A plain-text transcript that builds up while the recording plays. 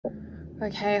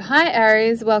Okay, hi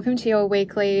Aries, welcome to your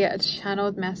weekly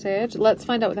channeled message. Let's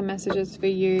find out what the message is for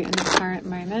you in the current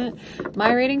moment.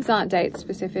 My readings aren't date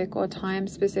specific or time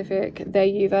specific. They're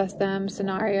you versus them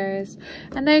scenarios,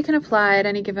 and they can apply at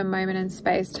any given moment in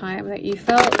space time that you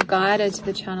felt guided to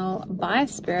the channel by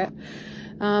spirit.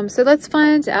 So let's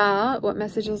find out what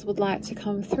messages would like to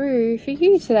come through for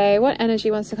you today. What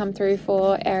energy wants to come through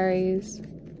for Aries?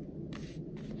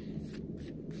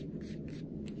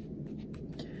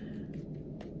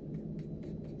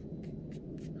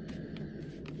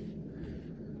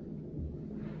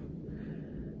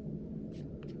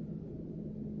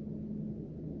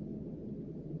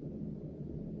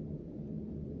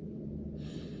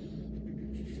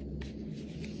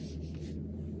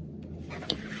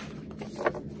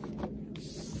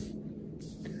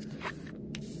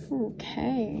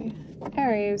 Okay,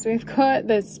 Aries, we've got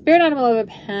the spirit animal of a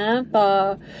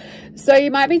panther. So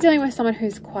you might be dealing with someone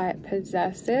who's quite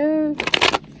possessive.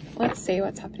 Let's see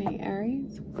what's happening,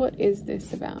 Aries. What is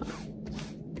this about?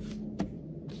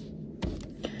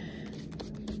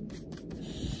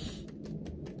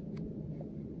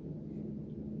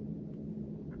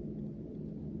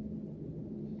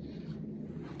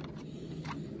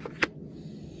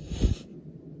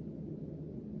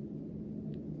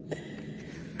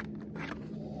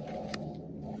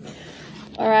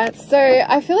 Alright, so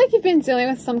I feel like you've been dealing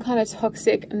with some kind of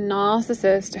toxic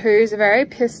narcissist who's very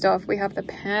pissed off. We have the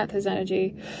Panther's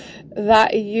energy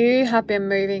that you have been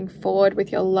moving forward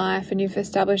with your life and you've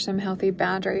established some healthy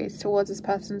boundaries towards this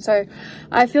person. So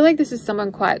I feel like this is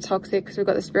someone quite toxic because we've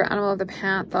got the spirit animal of the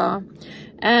Panther.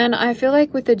 And I feel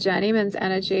like with the Journeyman's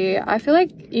energy, I feel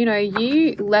like, you know,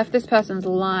 you left this person's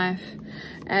life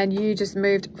and you just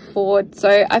moved forward.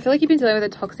 So I feel like you've been dealing with a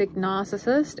toxic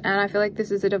narcissist, and I feel like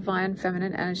this is a divine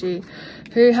feminine energy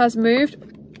who has moved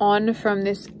on from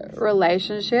this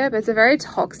relationship. It's a very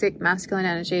toxic masculine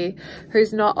energy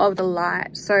who's not of the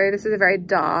light. So this is a very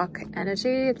dark energy.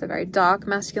 It's a very dark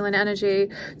masculine energy.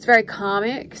 It's very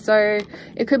karmic. So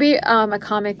it could be a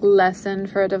karmic lesson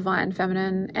for a divine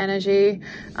feminine energy.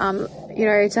 You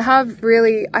know, to have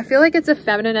really, I feel like it's a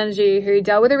feminine energy who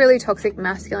dealt with a really toxic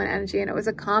masculine energy, and it was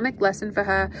a karmic lesson for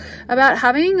her about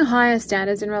having higher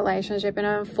standards in relationship and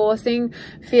enforcing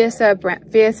fiercer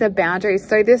boundaries.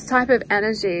 So this type of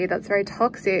energy that's very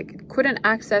toxic couldn't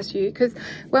access you, because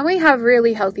when we have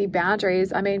really healthy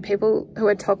boundaries, I mean, people who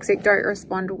are toxic don't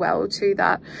respond well to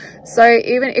that. So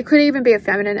it could even be a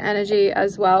feminine energy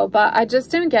as well. But I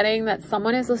just am getting that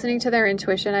someone is listening to their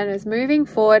intuition and is moving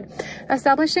forward,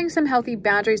 establishing some healthy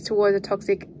boundaries towards a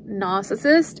toxic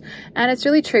narcissist, and it's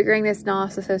really triggering this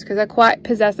narcissist because they're quite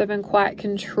possessive and quite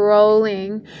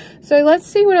controlling. So let's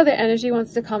see what other energy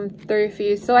wants to come through for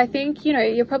you. So I think, you know,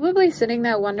 you're probably sitting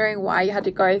there wondering why you had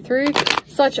to go through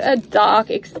such a dark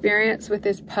experience with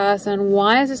this person.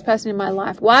 Why is this person in my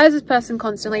life? Why is this person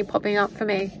constantly popping up for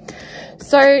me?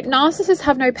 So narcissists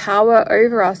have no power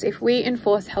over us if we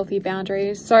enforce healthy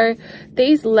boundaries. So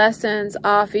these lessons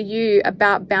are for you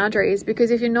about boundaries, because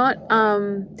if you're not,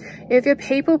 if you're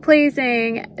people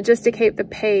pleasing just to keep the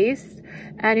peace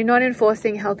and you're not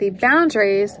enforcing healthy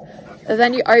boundaries,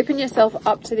 then you open yourself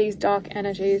up to these dark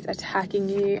energies attacking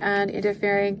you and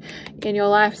interfering in your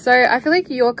life. So I feel like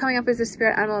you're coming up as the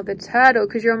spirit animal of the turtle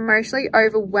because you're emotionally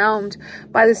overwhelmed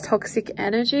by this toxic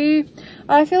energy.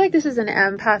 I feel like this is an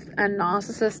empath and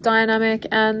narcissist dynamic,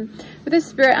 and with the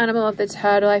spirit animal of the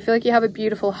turtle, I feel like you have a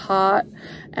beautiful heart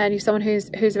and you're someone who's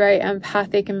very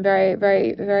empathic and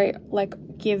very like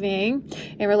giving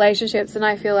in relationships. And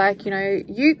I feel like, you know,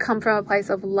 you come from a place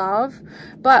of love,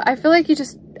 but I feel like you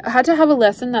just had to have a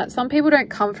lesson that some people don't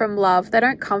come from love. They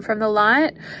don't come from the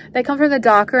light. They come from the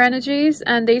darker energies,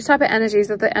 and these type of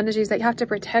energies are the energies that you have to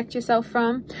protect yourself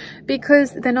from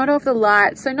because they're not of the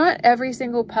light. So not every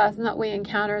single person that we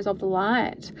encounter is of the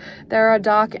light. There are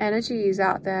dark energies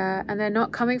out there, and they're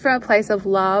not coming from a place of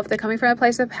love. They're coming from a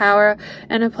place of power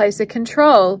and a place of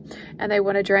control, and they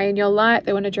want to drain your light.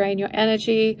 They want to drain your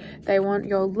energy. They want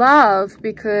your love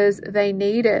because they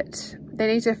need it. They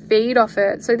need to feed off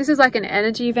it. So this is like an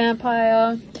energy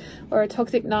vampire or a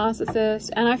toxic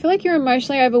narcissist. And I feel like you're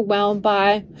emotionally overwhelmed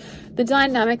by the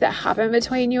dynamic that happened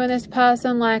between you and this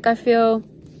person. Like, I feel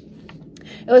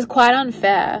it was quite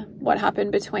unfair what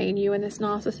happened between you and this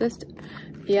narcissist.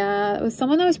 Yeah, it was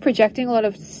someone that was projecting a lot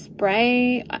of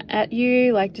spray at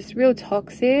you, like just real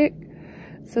toxic.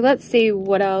 So let's see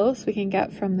what else we can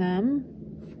get from them.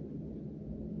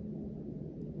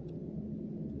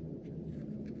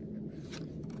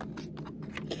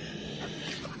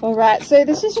 All right, so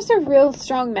this is just a real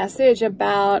strong message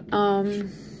about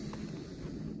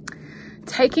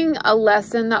taking a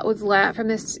lesson that was learnt from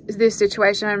this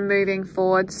situation and moving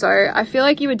forward. So I feel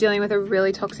like you were dealing with a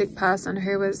really toxic person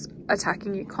who was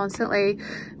attacking you constantly.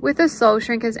 With the soul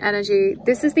shrinkers energy,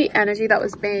 this is the energy that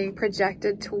was being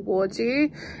projected towards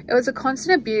you. It was a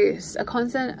constant abuse, a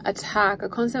constant attack, a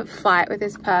constant fight with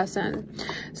this person.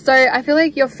 So I feel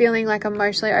like you're feeling like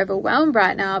emotionally overwhelmed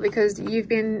right now because you've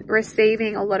been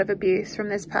receiving a lot of abuse from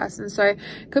this person. So it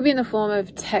could be in the form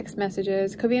of text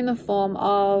messages, could be in the form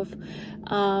of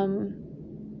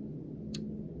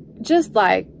just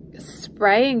like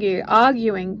spraying you,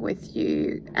 arguing with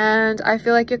you. And I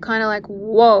feel like you're kind of like,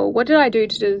 whoa, what did I do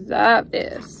to deserve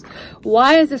this?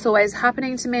 Why is this always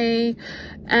happening to me?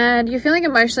 And you're feeling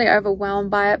emotionally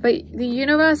overwhelmed by it. But the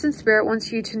universe and spirit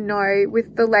wants you to know,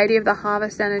 with the Lady of the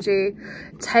Harvest energy,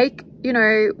 take, you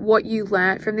know, what you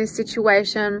learned from this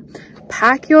situation,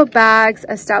 pack your bags,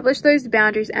 establish those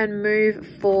boundaries and move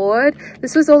forward.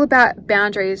 This was all about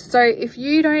boundaries. So if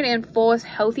you don't enforce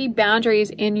healthy boundaries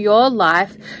in your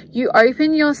life, you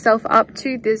open yourself up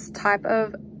to this type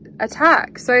of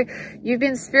attack. So you've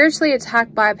been spiritually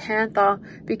attacked by a panther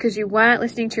because you weren't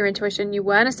listening to your intuition, you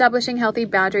weren't establishing healthy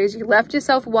boundaries, you left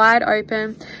yourself wide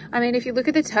open. I mean, if you look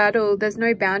at the turtle, there's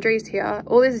no boundaries here.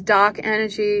 All this dark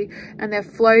energy, and they're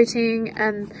floating,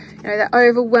 and you know, they're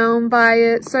overwhelmed by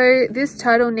it. So this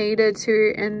turtle needed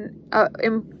to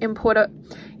input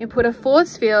a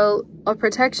force field of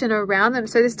protection around them,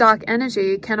 so this dark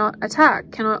energy cannot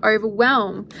attack, cannot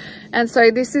overwhelm. And so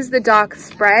this is the dark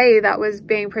spray that was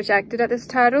being projected at this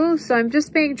turtle. So I'm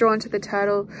just being drawn to the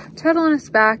turtle on its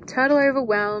back, turtle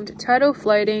overwhelmed, turtle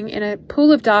floating in a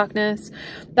pool of darkness.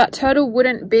 That turtle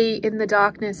wouldn't be in the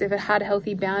darkness if it had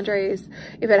healthy boundaries,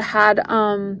 if it had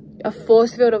a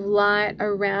force field of light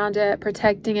around it,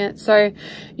 protecting it. So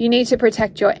you need to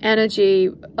protect your energy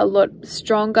a lot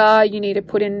stronger. You need to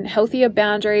put in healthier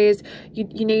boundaries.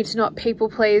 You need to not people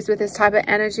please with this type of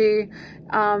energy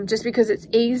just because it's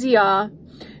easier.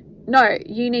 No,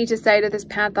 you need to say to this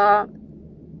panther,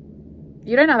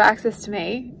 you don't have access to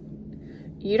me.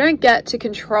 You don't get to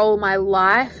control my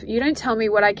life. You don't tell me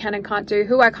what I can and can't do,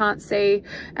 who I can't see,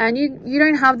 and you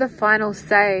don't have the final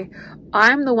say.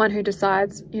 I'm the one who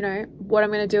decides, you know, what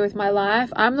I'm going to do with my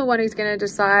life. I'm the one who's going to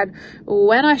decide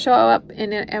when I show up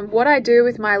in it and what I do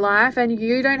with my life, and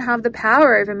you don't have the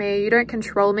power over me. You don't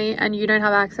control me, and you don't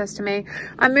have access to me.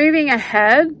 I'm moving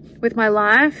ahead with my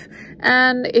life,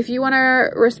 and if you want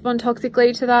to respond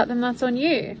toxically to that, then that's on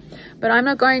you. But I'm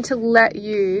not going to let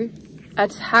you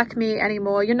attack me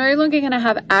anymore. You're no longer going to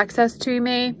have access to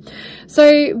me.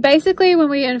 So basically, when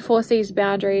we enforce these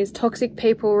boundaries, toxic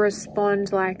people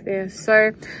respond like this.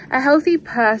 So a healthy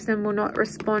person will not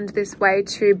respond this way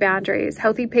to boundaries.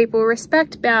 Healthy people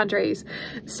respect boundaries.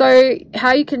 So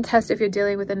how you can test if you're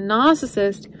dealing with a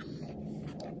narcissist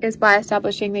is by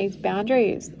establishing these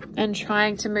boundaries and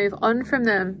trying to move on from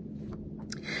them.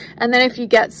 And then if you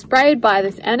get sprayed by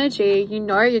this energy, you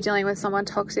know you're dealing with someone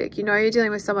toxic, you know you're dealing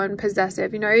with someone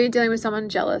possessive, you know you're dealing with someone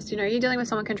jealous, you know you're dealing with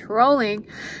someone controlling,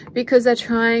 because they're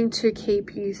trying to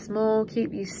keep you small,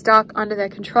 keep you stuck under their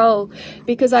control.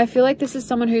 Because I feel like this is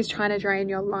someone who's trying to drain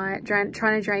your light, trying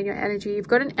to drain your energy. You've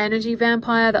got an energy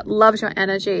vampire that loves your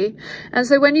energy, and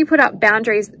so when you put up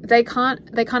boundaries, they can't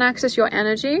access your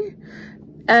energy,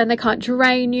 and they can't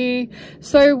drain you.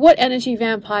 So what energy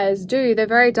vampires do, they're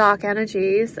very dark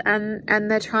energies, and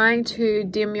they're trying to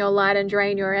dim your light and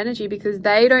drain your energy because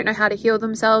they don't know how to heal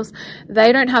themselves.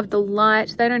 They don't have the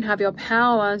light, they don't have your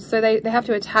power, so they have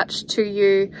to attach to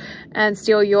you and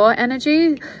steal your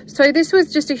energy. So this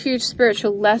was just a huge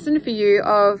spiritual lesson for you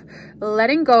of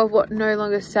letting go of what no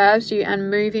longer serves you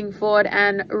and moving forward,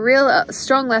 and real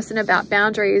strong lesson about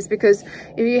boundaries, because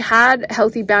if you had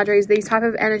healthy boundaries, these type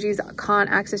of energies can't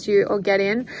access you or get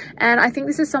in. And I think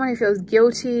this is someone who feels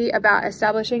guilty about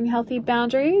establishing healthy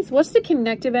boundaries. What's the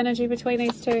connective energy between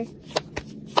these two?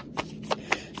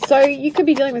 So you could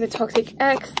be dealing with a toxic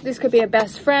ex. This could be a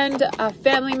best friend, a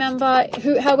family member,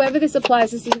 however this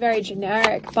applies. This is very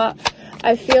generic, but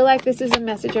I feel like this is a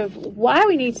message of why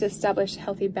we need to establish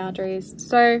healthy boundaries.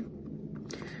 So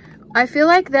I feel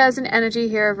like there's an energy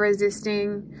here of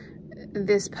resisting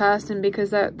this person because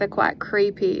they're quite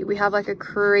creepy. We have like a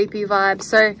creepy vibe.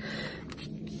 So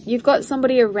you've got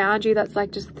somebody around you that's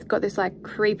like just got this like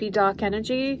creepy dark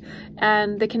energy,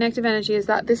 and the connective energy is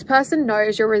that this person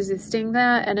knows you're resisting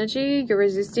their energy, you're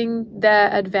resisting their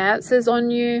advances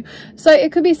on you. So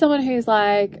it could be someone who's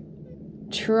like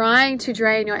trying to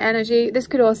drain your energy. This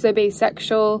could also be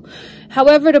sexual.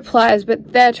 however it applies,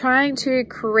 but they're trying to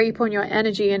creep on your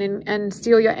energy and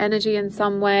steal your energy in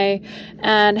some way.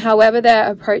 And however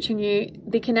they're approaching you,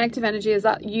 the connective energy is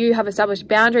that you have established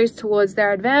boundaries towards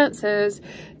their advances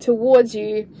towards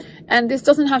you. And this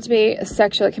doesn't have to be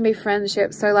sexual, it can be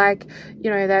friendship. So like,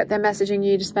 you know, they're messaging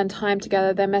you to spend time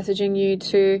together, they're messaging you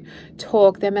to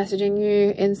talk, they're messaging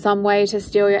you in some way to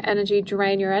steal your energy,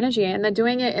 drain your energy. And they're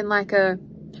doing it in like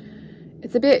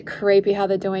it's a bit creepy how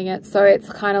they're doing it. So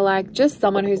it's kind of like just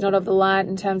someone who's not of the light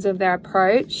in terms of their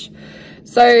approach.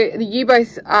 So you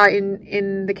both are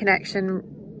in the connection,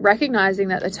 recognizing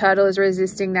that the turtle is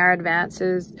resisting their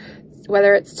advances,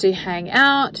 whether it's to hang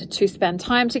out, to spend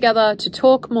time together, to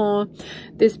talk more.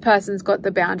 This person's got the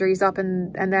boundaries up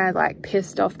and they're like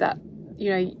pissed off that,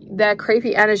 you know, their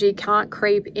creepy energy can't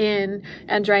creep in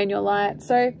and drain your light.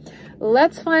 So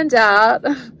let's find out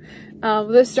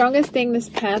the strongest thing this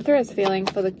Panther is feeling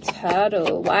for the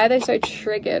turtle. Why are they so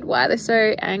triggered? Why are they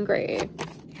so angry?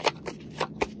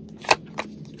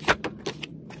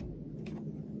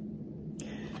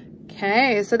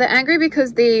 Okay, so they're angry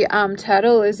because the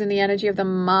turtle is in the energy of the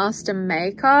master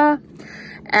maker.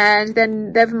 And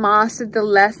then they've mastered the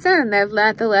lesson, they've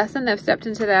learnt the lesson, they've stepped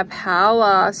into their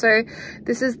power. So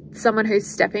this is someone who's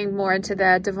stepping more into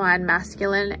their divine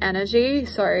masculine energy.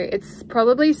 So it's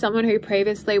probably someone who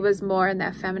previously was more in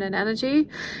their feminine energy.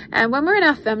 And when we're in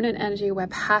our feminine energy, we're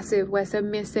passive, we're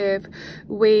submissive,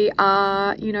 we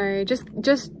are, you know,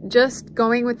 just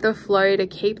going with the flow to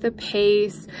keep the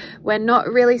peace. We're not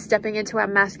really stepping into our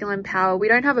masculine power. We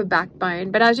don't have a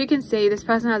backbone, but as you can see, this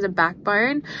person has a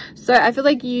backbone. So I feel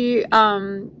like you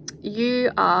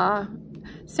are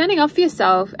standing up for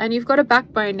yourself and you've got a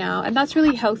backbone now, and that's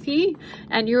really healthy.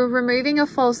 And you're removing a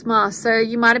false mask. So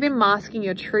you might have been masking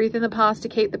your truth in the past to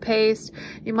keep the peace.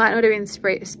 You might not have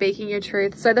been speaking your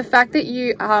truth. So the fact that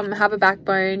you have a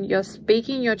backbone, you're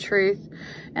speaking your truth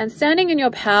and standing in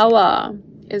your power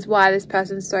is why this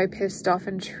person's so pissed off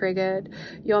and triggered.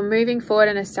 You're moving forward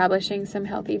and establishing some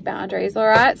healthy boundaries. All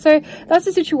right, so that's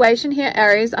the situation here,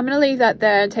 Aries. I'm going to leave that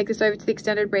there and take this over to the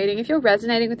extended reading. If you're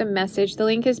resonating with the message, the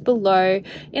link is below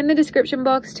in the description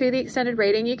box to the extended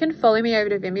reading. You can follow me over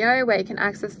to Vimeo, where you can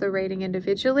access the reading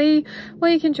individually, or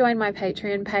you can join my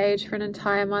Patreon page for an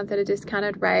entire month at a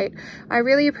discounted rate. I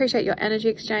really appreciate your energy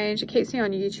exchange. It keeps me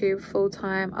on YouTube full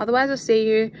time. Otherwise, I'll see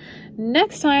you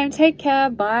next time. Take care.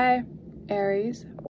 Bye, Aries.